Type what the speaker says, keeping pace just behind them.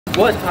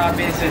What's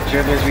poppin'? It's the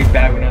Driplets. We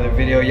back with another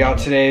video. Y'all,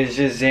 today is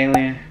just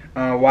Zalen.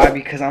 Why?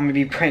 Because I'm gonna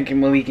be pranking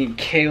Malik and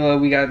Kayla.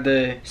 We got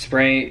the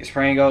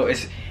spraying go.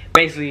 It's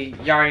basically,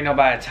 y'all already know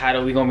by the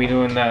title. We gonna be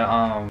doing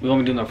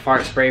the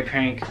fart spray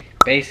prank.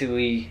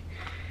 Basically,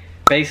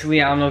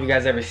 I don't know if you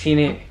guys ever seen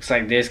it. It's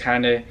like this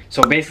kind of.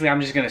 So basically, I'm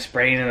just gonna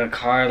spray it in the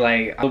car.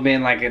 Like it'll be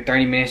in like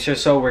 30 minutes or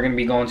so. We're gonna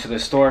be going to the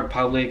store,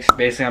 Publix.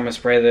 Basically, I'm gonna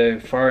spray the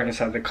fart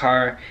inside the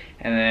car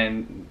and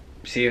then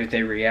see if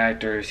they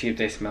react or see if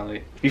they smell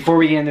it. Before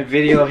we get in the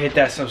video, hit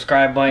that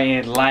subscribe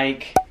button,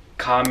 like,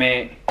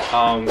 comment.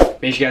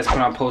 Make sure you guys put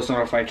on post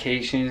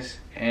notifications,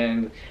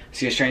 and let's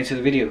get straight into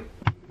the video.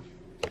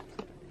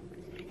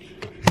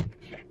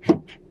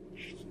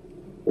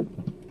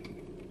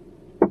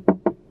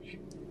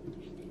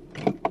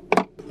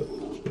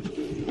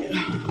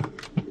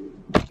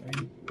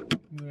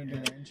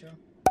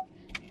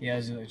 Yeah,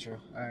 let's do the intro.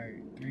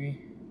 Alright,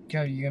 3.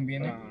 Kelly, you gonna be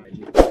in there? Alright,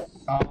 3.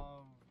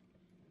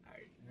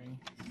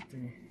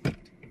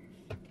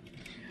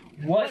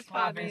 What's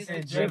poppin'? It's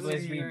the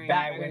Driplets. We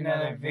back with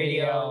another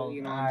video.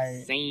 You know what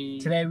I'm saying?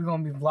 Today we're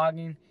gonna be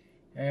vlogging,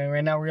 and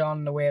right now we're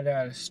on the way to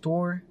the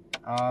store.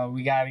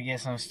 We gotta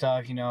get some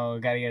stuff, you know.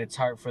 Gotta get a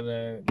tarp for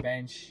the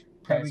bench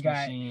press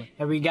machine.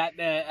 And we got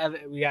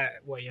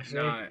what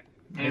yesterday? No,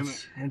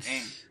 it's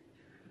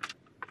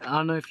I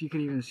don't know if you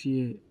can even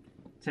see it.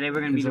 Today we're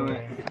gonna be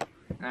doing.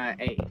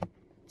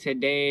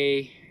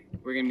 Today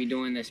we're gonna be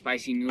doing the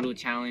spicy noodle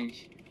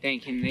challenge. Dang,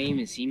 can they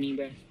even see me,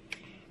 bro?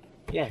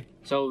 Yeah.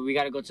 So we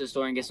gotta go to the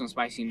store and get some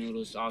spicy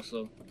noodles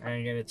also.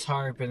 And get a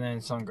tarp and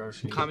then some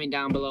groceries. Comment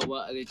down below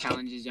what other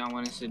challenges y'all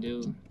want us to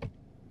do.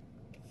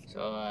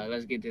 So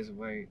let's get this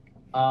work.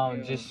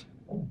 Just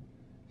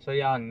so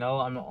y'all know,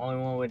 I'm the only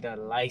one with the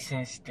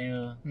license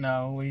still.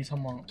 No, what are you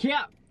talking about?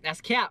 Cap. That's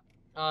cap.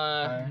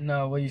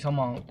 No, what are you talking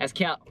about? That's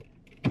cap.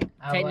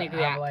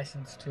 Technically, I have a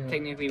license too.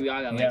 Technically, we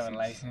all got a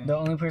license. The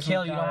only person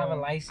you don't have a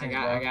license.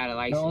 I got a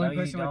license. The only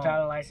person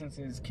without a license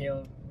is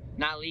Caleb.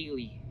 Not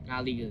legally.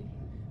 Not legally.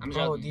 I'm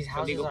joking. These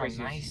houses are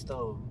nice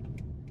though.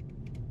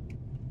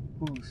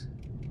 Whose?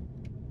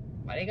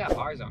 Why they got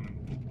bars on them?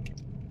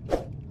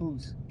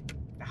 Whose?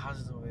 The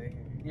houses over there.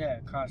 Yeah,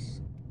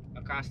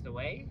 across the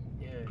way.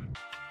 Yeah.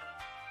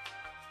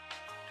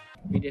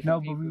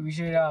 No, but we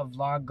should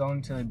vlog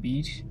going to the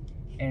beach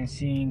and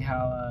seeing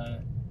how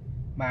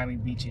Miami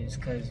Beach is,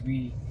 cause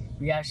we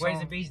actually. Where's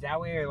the beach? That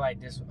way or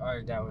like this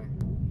or that way?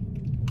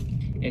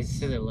 It's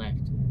to the left.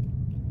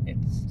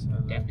 It's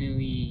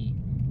definitely.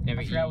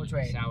 Never. I forgot which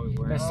way.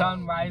 The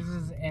sun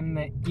rises in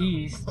the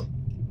east.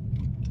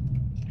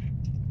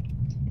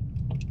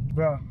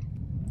 Bro.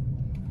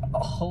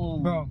 Oh.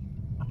 Bro,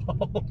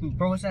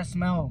 what's that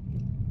smell?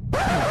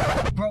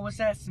 Bro, what's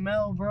that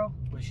smell, bro?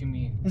 What you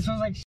mean? It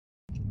smells like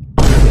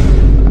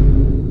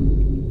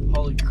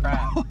holy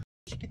crap.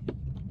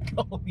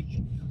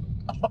 Holy.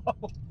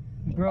 Oh.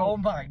 Bro. Oh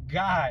my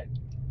god.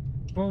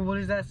 Bro, what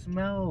is that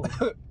smell?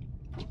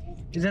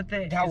 Is that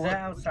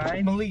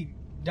outside? Malik,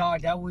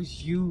 dog, that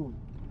was you.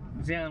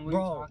 Zalen, what are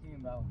you talking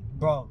about?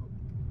 Bro,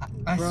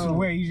 I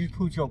swear you just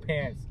pooped your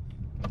pants.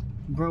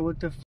 Bro, what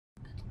the f?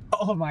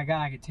 Oh my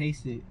god, I can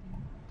taste it.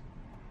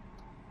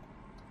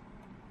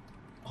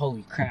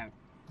 Holy crap.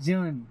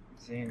 Zalen,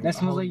 that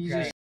smells like you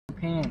just shit your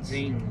pants.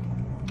 Zalen.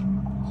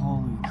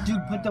 Holy crap.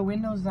 Dude, put the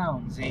windows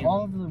down. Zalen.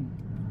 All of them.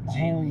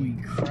 Holy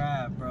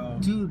crap, bro.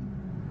 Dude.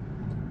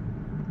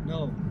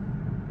 No,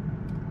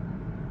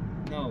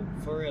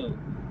 for real.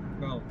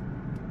 Bro.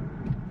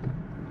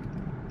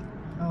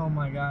 Oh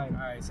my god.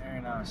 Alright, it's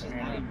airing out. It's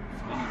airing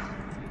out.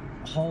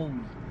 Holy.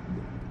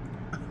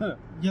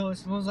 Yo, it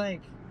smells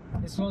like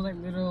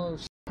little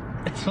shit.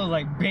 It smells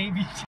like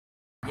baby shit.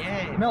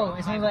 Yeah. No,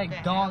 it smells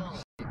like dog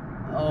shit.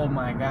 Oh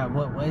my god,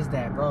 what was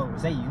that, bro?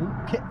 Was that you?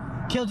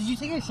 Caleb, did you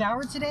take a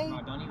shower today?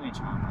 No, don't even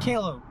try me.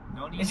 Caleb,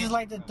 this is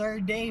like the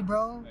third day,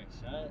 bro. Wait,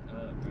 shut up,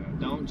 bro.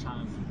 Don't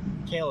chime me.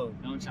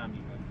 Caleb. Don't chime me,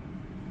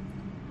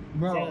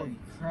 bro. Holy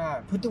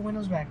crap. Put the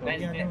windows back up.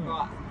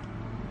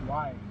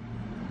 Why?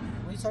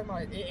 What are you talking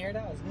about? It aired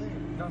out. It's good.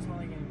 It don't smell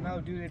like anything.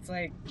 No, dude, it's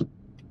like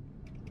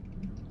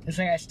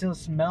I still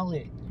smell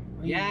it.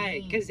 Yeah,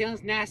 because it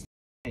was nasty.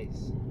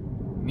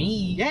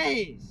 Me?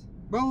 Yes.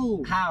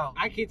 Bro. How?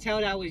 I could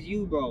tell that was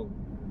you, bro.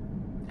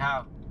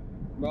 How?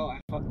 Bro,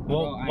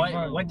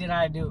 what did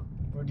I do?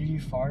 Bro, did you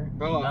fart?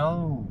 Bro.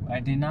 No, I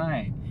did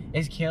not.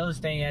 It's Caleb's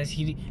thing as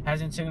he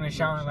hasn't taken a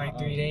shower in like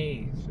 3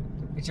 days.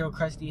 It's your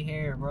crusty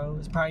hair, bro.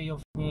 It's probably your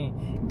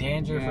fucking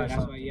dandruff or something.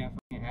 That's why you have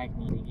fucking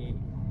acne, nigga.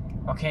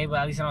 Okay, but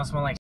at least I don't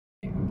smell like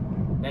shit.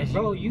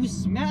 Bro, you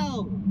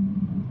smell.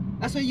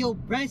 That's why your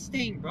breath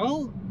stink,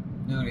 bro.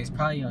 Dude, it's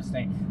probably your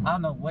stink. I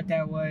don't know what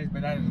that was,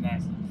 but that is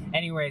nasty.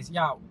 Anyways,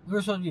 y'all, we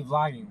were supposed to be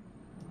vlogging.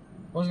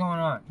 What's going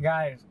on?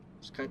 Guys.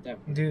 Just cut that.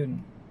 Dude.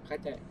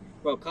 Cut that.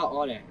 Bro, cut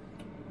all that.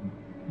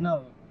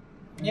 No.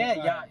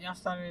 Yeah, y'all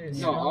started.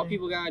 No, all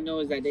people gotta know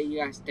is that you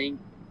got stink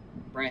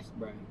breath,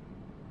 bro.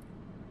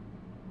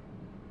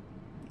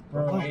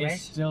 Bro, it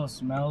still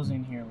smells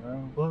in here,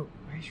 bro. What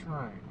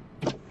restaurant?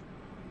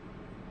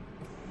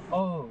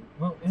 Oh,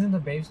 well, isn't the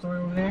Babe store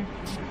over there?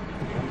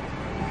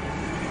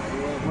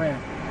 Where?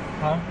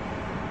 Huh?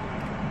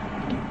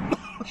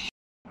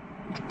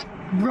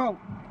 Bro.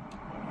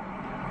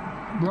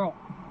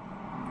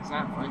 It's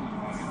not funny.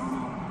 Like, I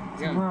don't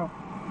know. Yeah. Bro.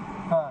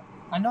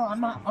 I know. I'm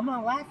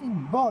not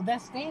laughing, bro.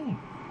 That's staying.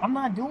 I'm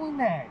not doing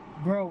that,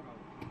 bro.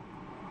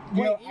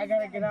 Yo, I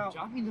gotta get out.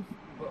 Drop me the,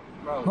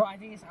 Bro, I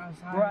think it's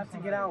outside. Bro, I have to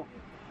get out.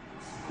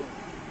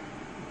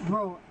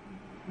 Bro.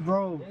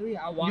 Really,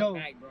 I walk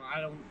back, bro.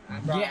 I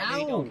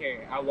really don't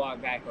care. I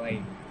walk back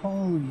like.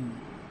 Holy.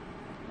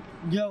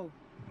 Yo.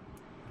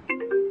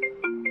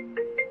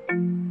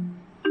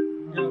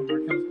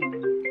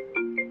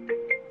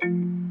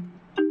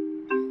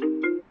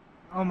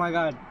 Oh my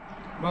god.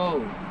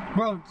 Bro,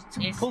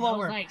 pull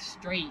over. Like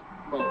straight,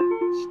 bro.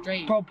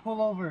 Straight. Bro,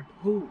 pull over.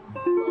 Who?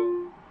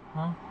 Bro.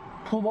 Huh?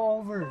 Pull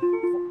over.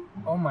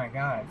 Oh my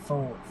god.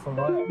 For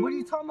what? What are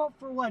you talking about?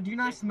 For what? Do you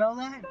not smell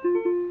that?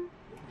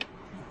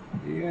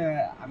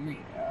 Yeah, I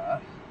mean,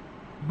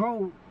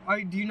 bro,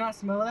 do you not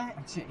smell that?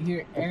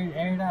 Here,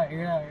 air it out.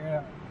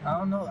 I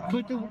don't know.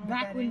 Put the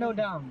back window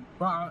down.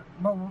 Bro,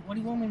 what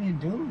do you want me to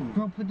do?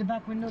 Bro, put the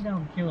back window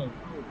down, killer.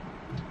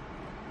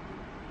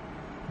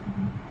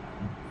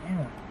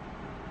 Yeah.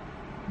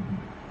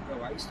 Bro,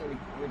 why are you still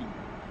recording?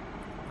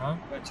 Huh?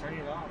 But turn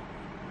it off.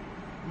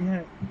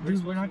 Yeah,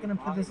 dude, we're not gonna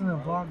put this in the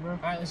vlog, bro.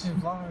 Alright, let's just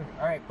vlog.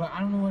 Alright, but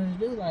I don't know what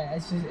to do. Like,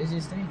 it's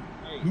just stink.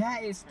 Hey,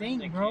 yeah, it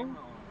stink, bro.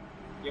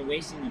 You're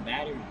wasting the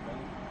battery, bro.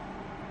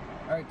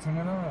 Alright, turn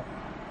it on.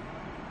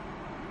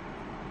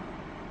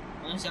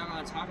 Unless y'all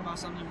gonna talk about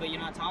something, but you're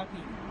not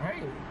talking.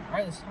 Alright,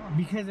 let's talk.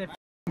 Because it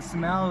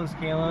smells,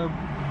 Caleb.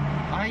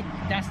 Alright,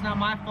 that's not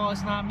my fault.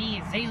 It's not me.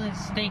 It's Zalen's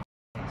stink.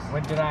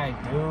 What did I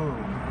do?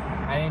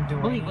 I didn't do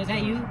anything. Was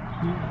that you?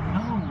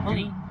 No.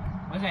 Really?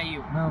 Was that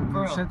you? No,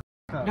 bro. Shut the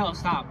fuck up. No,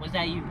 stop. Was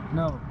that you?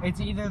 No, it's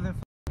either the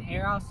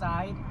air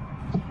outside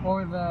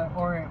or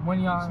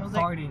when y'all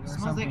farted or something.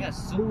 Smells like a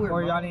sewer,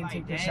 or y'all bro, didn't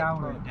take the that,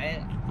 shower. Bro,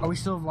 that. Are we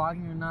still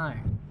vlogging or not?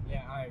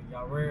 Yeah, alright,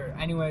 y'all. We're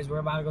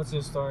about to go to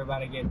the store, about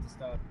to get the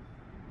stuff.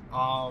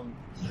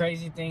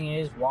 Crazy thing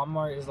is,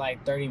 Walmart is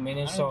like 30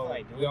 minutes, so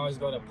we always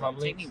go to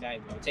Publix. Take me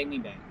back, bro. Take me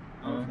back.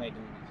 I don't feel like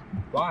doing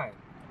this. Why?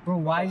 Bro,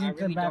 why isn't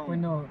the back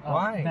window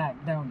back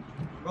down?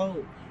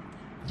 Bro.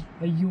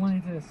 Like, you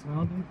wanted to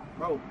smell, dude?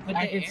 Bro,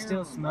 I can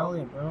still smell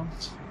it, bro.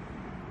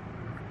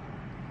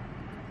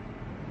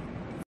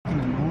 Fucking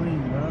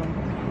annoying, bro.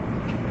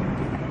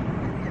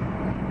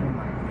 Oh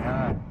my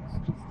god.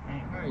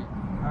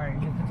 Alright, you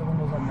can put the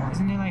windows up now.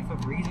 Isn't there like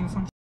Febreze or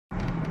something?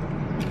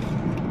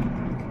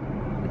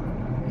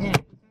 Yeah.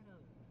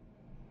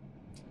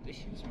 This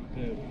shit smells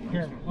good.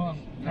 Here, hold on.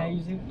 Can I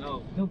use it?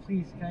 No. No,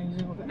 please. Can I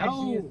use it?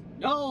 No.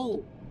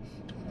 No.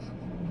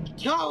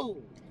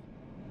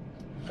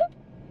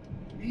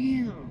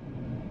 Damn.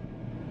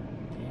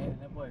 Yeah,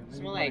 that boy really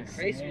smell like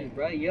Christmas,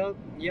 bro. Yup.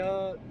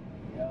 Yo.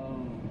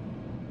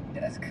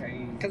 That's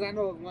crazy. Cause I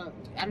know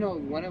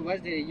one of us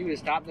did it, you would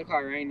stop the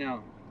car right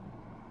now.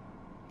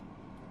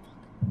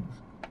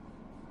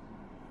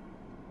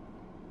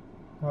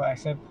 Bro, I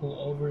said pull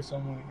over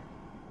somewhere.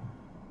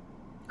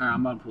 Alright,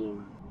 I'm about to pull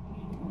over.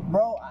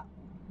 Bro,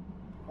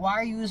 why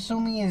are you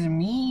assuming it's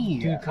me?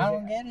 Dude, I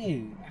don't get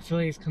it. I feel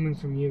like it's coming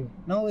from you.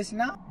 No, it's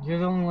not. You're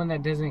the only one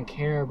that doesn't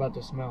care about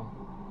the smell.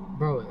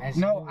 Bro, that's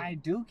no, you. I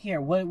do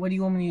care. What do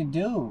you want me to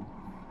do?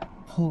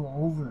 Pull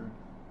over.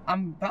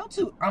 I'm about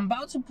to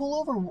pull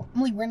over.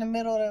 I'm like, we're in the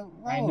middle of the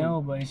road. I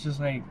know, but it's just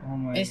like, oh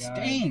my god. It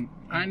stinks.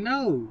 I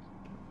know.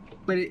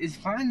 But it's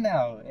fine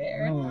now.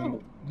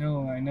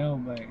 No, I know,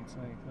 but it's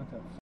like, what the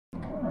f***?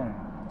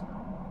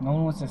 No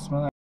one wants to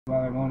smell that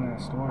while they're going to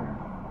the store.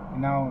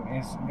 And now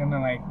it's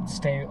gonna like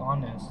stay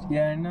on us.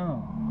 Yeah, I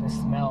know. The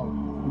smell.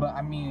 But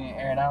I mean,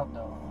 air it out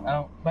though.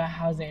 But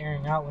how's it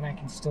airing out when I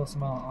can still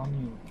smell it on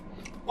you?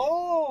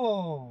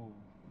 Oh!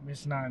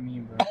 It's not me,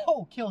 bro.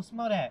 Oh, kill,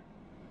 smell that.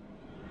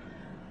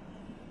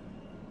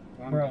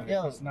 Bro,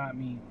 yo, it's not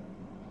me.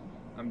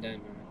 I'm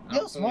done, man.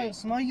 Yo,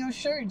 smell your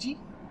shirt, G.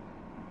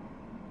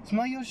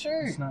 Smell your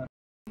shirt. It's not.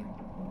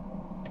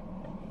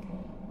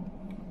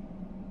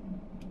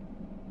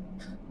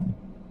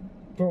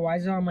 Bro, why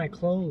is it on my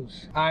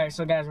clothes? Alright,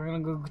 so guys, we're gonna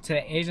go to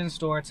the Asian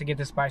store to get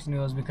the spicy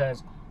noodles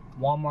because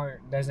Walmart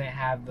doesn't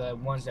have the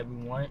ones that we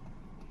want.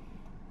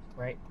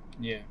 Right?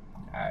 Yeah.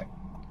 Alright.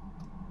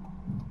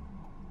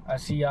 I'll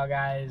see y'all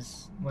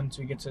guys once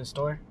we get to the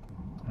store.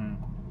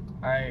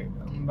 Alright,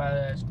 I'm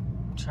about to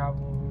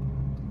travel.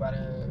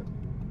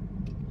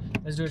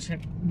 Let's do a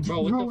trip.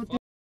 Bro, what the fuck?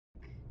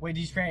 Wait,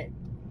 did you spray it?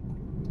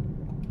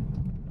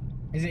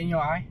 Is it in your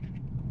eye?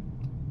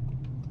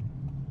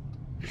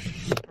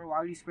 Bro, why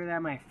would you spray that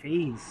in my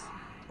face?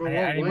 Bro,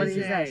 what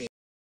is that?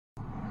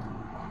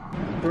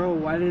 Bro,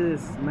 why did it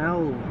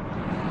smell?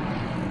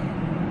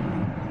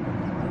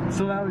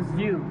 So that was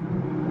you.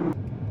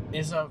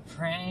 It's a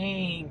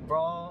prank,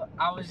 bro.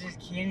 I was just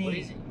kidding. What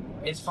is it?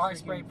 It's fart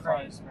spray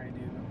prank.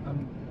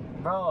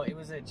 Dude. Bro, it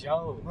was a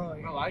joke.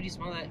 Bro, why would you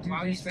smell that? Dude,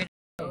 why would you spray that?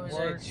 It was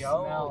a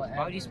joke.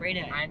 Why would you spray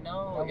that? I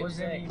know. It was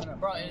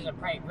bro, it was a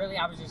prank. Really,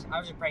 I was just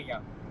pranking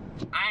y'all.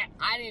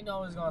 I didn't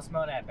know it was gonna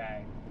smell that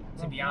bad.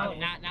 To be honest.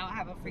 Now I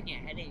have a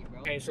freaking headache, bro.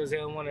 Okay, so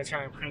Zalen want to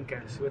try and prank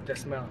us with the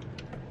smell.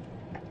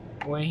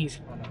 When he's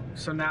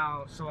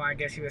so I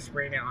guess he was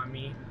spraying it on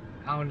me.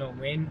 I don't know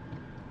when,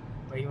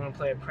 but you want to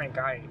play a prank,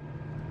 alright.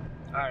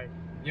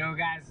 Yo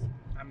guys,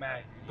 I'm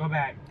mad. Go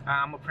back.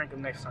 I'm gonna prank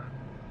him next time.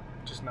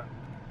 Just know.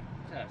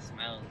 It still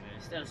smells, man.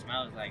 It still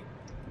smells like,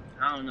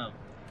 I don't know.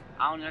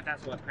 I don't know if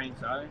that's what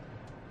pranks are.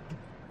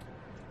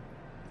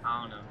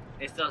 I don't know.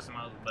 It still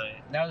smells, but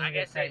that was I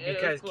guess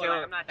it's cool.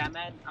 Like, I'm not that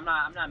mad. I'm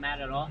not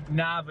mad at all.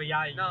 Nah, but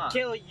yeah, no.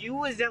 Kill, you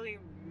was definitely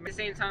at the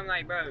same time,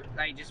 like, bro,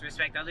 like, just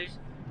respect others.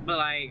 But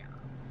like,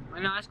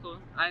 no, that's cool.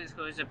 It's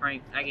cool. It's a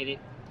prank. I get it.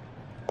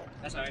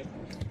 That's alright.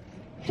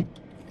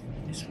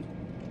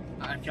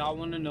 If y'all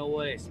want to know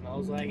what it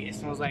smells like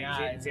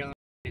Zalen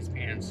his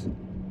pants.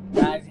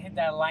 Guys, hit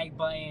that like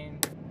button,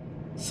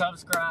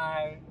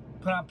 subscribe,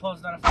 put on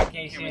post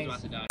notifications.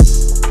 Camera's about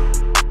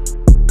to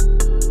die.